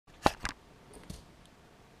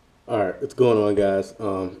Alright, what's going on, guys?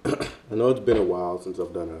 I know it's been a while since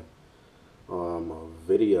I've done a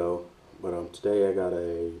video, but today I got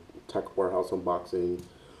a Tackle Warehouse unboxing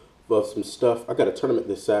of some stuff. I got a tournament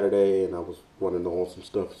this Saturday, and I was wanting to own some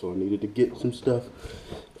stuff, so I needed to get some stuff.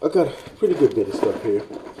 I got a pretty good bit of stuff here.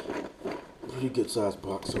 Pretty good sized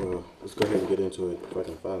box, so let's go ahead and get into it if I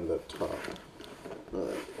can find the top.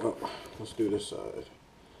 Alright, well, let's do this side.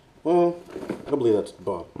 Well, I believe that's the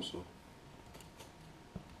bottom, so.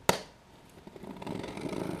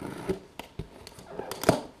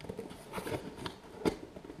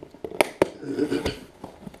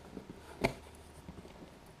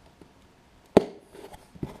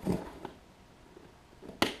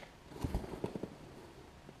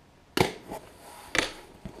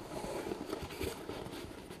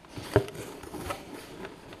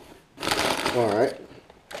 Alright.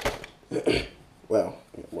 Well,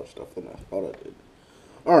 I got more stuff than I thought I did.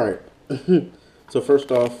 Alright. So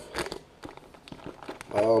first off,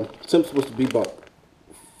 Tim's supposed to be about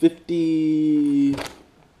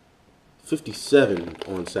 57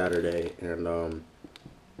 on Saturday, and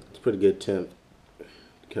it's a pretty good temp.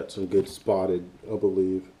 Got some good spotted, I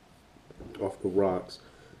believe, off the rocks.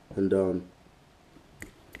 And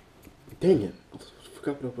dang it, I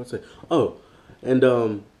forgot what I was about to say. Oh, and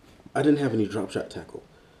I didn't have any drop shot tackle,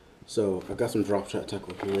 so I got some drop shot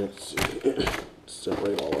tackle here. Let's see.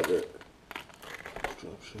 Separate all of it.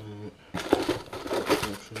 Drop shot,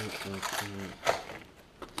 drop shot, drop shot.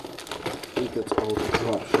 I think that's all the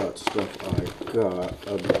drop shot stuff I got.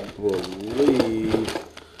 I believe.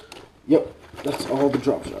 Yep, that's all the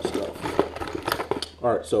drop shot stuff.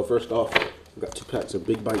 All right, so first off, we got 2 packs of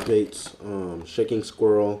Big Bite baits, Shaking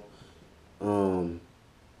Squirrel,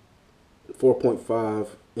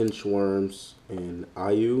 4.5-inch worms, and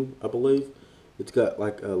Ayu, I believe. It's got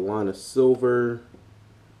like a line of silver.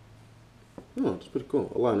 Oh, it's pretty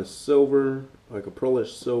cool. A line of silver, like a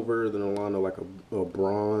pearlish silver, then a line of like a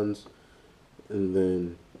bronze, and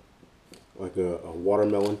then like a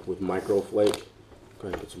watermelon with microflake. Go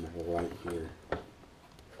ahead and get some light here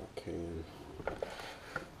if I can.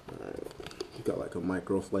 Alright, got like a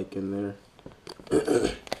microflake in there.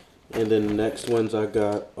 And then the next ones I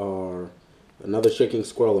got are another Shaking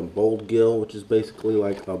Squirrel and Bold Gill, which is basically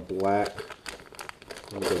like a black.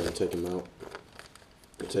 I'll go ahead and take them out.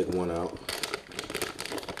 I'll take one out.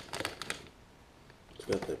 It's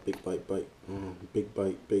got that big bite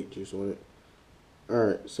bait juice on it.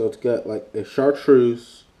 Alright, so it's got like a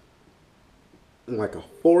chartreuse and like a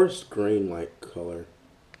forest green like color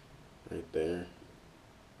right there.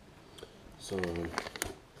 So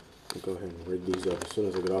I'll go ahead and rig these up as soon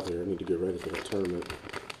as I get off here. I need to get ready for the tournament.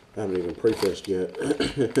 I haven't even pre-fished yet.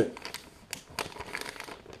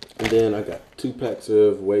 And then I got 2 packs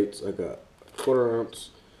of weights. I got 1/4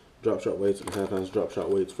 ounce drop shot weights and 1/2 ounce drop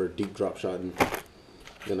shot weights for deep drop shotting.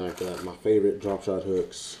 Then I got my favorite drop shot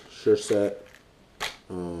hooks, Sure Set,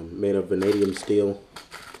 made of vanadium steel.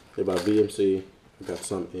 They're by VMC. I got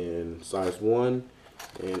some in size 1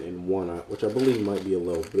 and in 1/0, which I believe might be a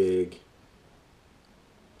little big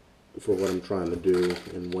for what I'm trying to do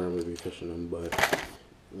and where I'm going to be fishing them, but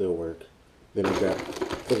they'll work. Then I got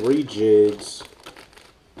 3 jigs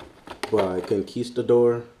by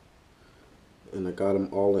Conquistador, and I got them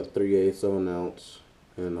all at 3/8 of an ounce,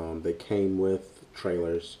 and they came with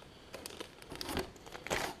trailers.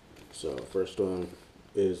 So first one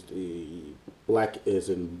is the black is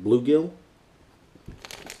in bluegill.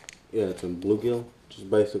 Yeah, it's in bluegill, which is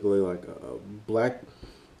basically like a black.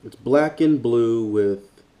 It's black and blue with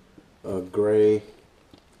a gray,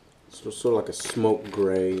 sort of like a smoke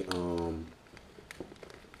gray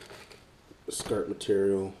skirt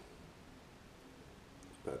material.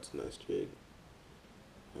 That's a nice jig.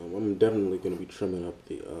 I'm definitely going to be trimming up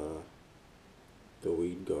the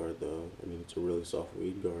weed guard though. I mean, it's a really soft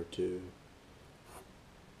weed guard too.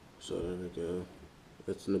 So there we go.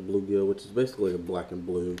 That's in the bluegill, which is basically a black and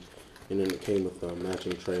blue, and then it came with a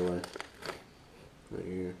matching trailer right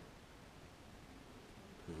here.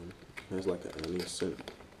 It has like an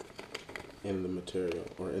anisette in the material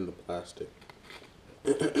or in the plastic.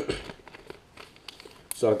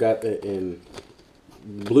 So I got that in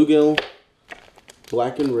bluegill,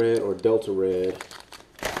 black and red or delta red,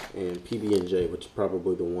 and PB&J, which is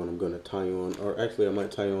probably the one I'm going to tie on. Or actually, I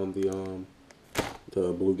might tie on the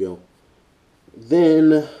bluegill.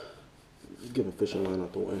 Then get my fishing line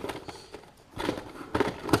out the way.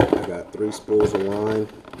 I got 3 spools of line.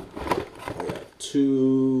 I got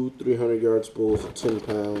 2 300-yard spools of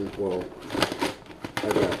 10-pound. Well, I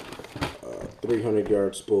got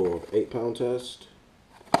 300-yard spool of 8-pound test.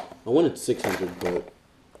 I wanted 600, but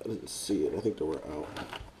I didn't see it. I think they were out.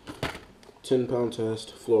 10-pound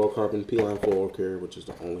test, fluorocarbon, P-line fluorocare, which is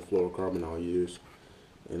the only fluorocarbon I'll use.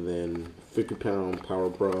 And then 50-pound Power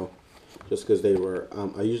Pro, just because they were,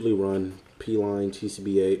 I usually run P-line,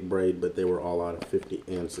 TCB8 braid, but they were all out of 50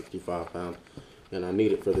 and 65 pound. And I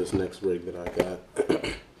need it for this next rig that I got.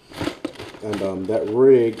 And that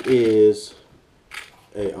rig is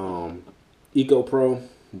a Eco Pro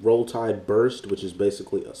Roll Tide Burst, which is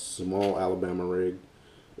basically a small Alabama rig.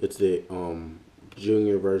 It's the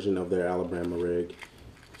junior version of their Alabama rig.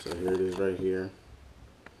 So here it is right here.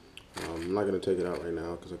 I'm not going to take it out right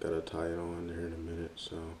now because I got to tie it on there in a minute.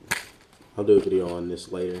 So I'll do a video on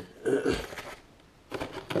this later.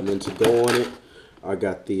 And then to go on it, I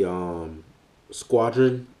got the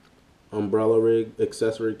Squadron umbrella rig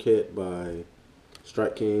accessory kit by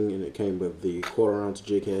Strike King, and it came with the 1/4 ounce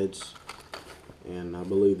jig heads, and I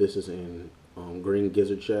believe this is in green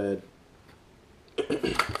gizzard shad.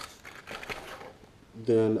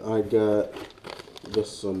 Then I got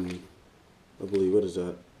just some, I believe, what is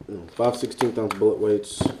that? 5/16 ounce bullet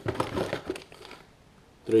weights,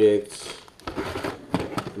 3/8,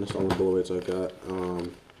 and that's the only bullet weights I got.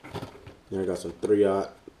 Then I got some 3/0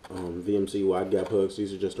 VMC wide gap hooks.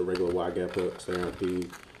 These are just the regular wide gap hooks. They aren't the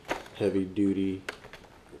heavy duty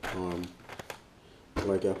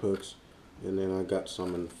wide gap hooks. And then I got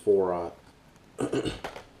some in 4/0.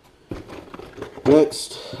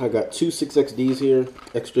 Next, I got two 6XDs here,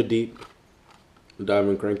 extra deep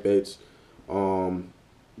diving crankbaits.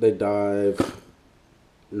 They dive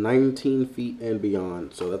 19 feet and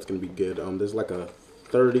beyond, so that's gonna be good. There's like a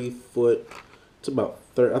 30-foot. It's about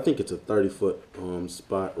 30. I think it's a 30-foot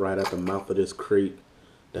spot right at the mouth of this creek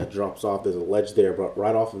that drops off. There's a ledge there, but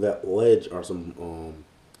right off of that ledge are some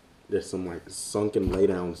there's some like sunken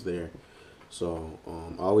laydowns there. So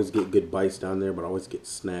I always get good bites down there, but I always get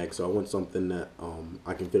snagged. So I want something that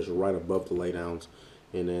I can fish right above the laydowns.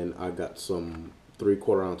 And then I got some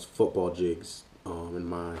 3/4 ounce football jigs in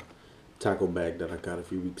my tackle bag that I got a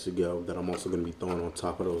few weeks ago that I'm also going to be throwing on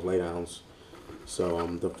top of those laydowns. So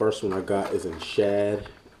the first one I got is in shad.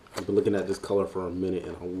 I've been looking at this color for a minute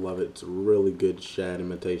and I love it. It's a really good shad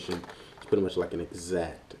imitation. It's pretty much like an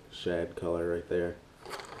exact shad color right there.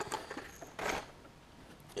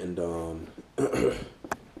 And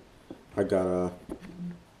I got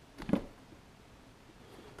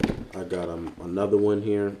another one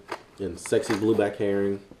here in sexy blueback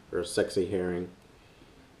herring, or sexy herring.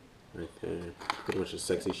 Right there. Pretty much a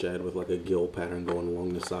sexy shad with like a gill pattern going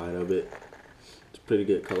along the side of it. It's a pretty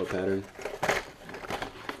good color pattern.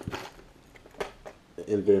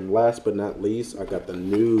 And then last but not least, I got the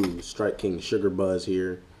new Strike King Sugar Buzz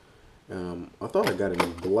here. I thought I got it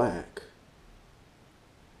in black.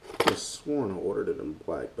 I sworn I ordered it in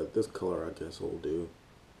black, but this color I guess will do.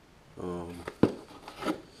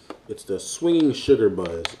 It's the Swinging Sugar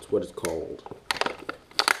Buzz. It's what it's called.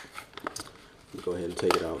 Go ahead and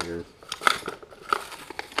take it out here.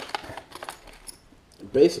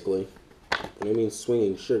 Basically, when it means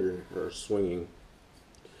swinging sugar, or swinging,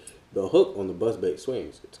 the hook on the buzz bait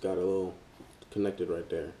swings. It's got a little connected right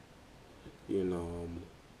there. You know,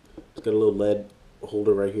 it's got a little lead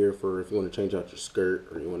holder right here for if you want to change out your skirt,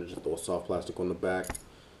 or you want to just throw a soft plastic on the back.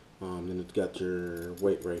 Then it's got your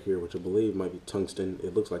weight right here, which I believe might be tungsten.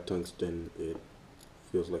 It looks like tungsten. It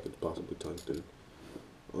feels like it's possibly tungsten.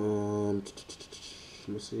 Let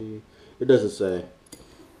me see. It doesn't say,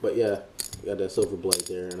 but yeah, you got that silver blade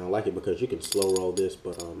there, and I like it because you can slow roll this.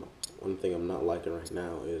 But one thing I'm not liking right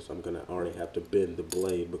now is I'm gonna already have to bend the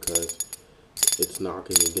blade because it's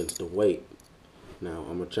knocking against the weight. Now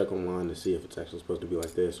I'm gonna check online to see if it's actually supposed to be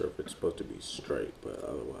like this or if it's supposed to be straight. But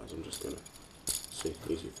otherwise, I'm just gonna see.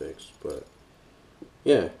 Easy fix. But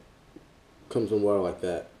yeah, comes in water like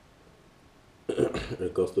that.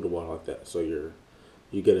 It goes through the water like that, so you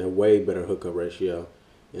get a way better hookup ratio.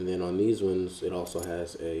 And then on these ones, it also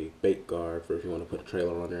has a bait guard for if you want to put a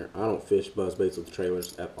trailer on there. I don't fish buzz baits with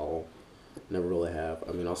trailers at all. Never really have.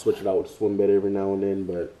 I mean, I'll switch it out with a swim bait every now and then,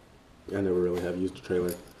 but I never really have used a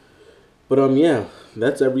trailer. But yeah,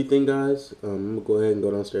 that's everything, guys. I'm gonna go ahead and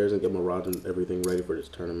go downstairs and get my rod and everything ready for this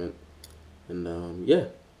tournament. And yeah,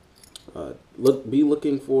 be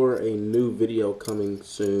looking for a new video coming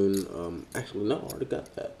soon. Actually, no, I already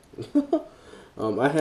got that. I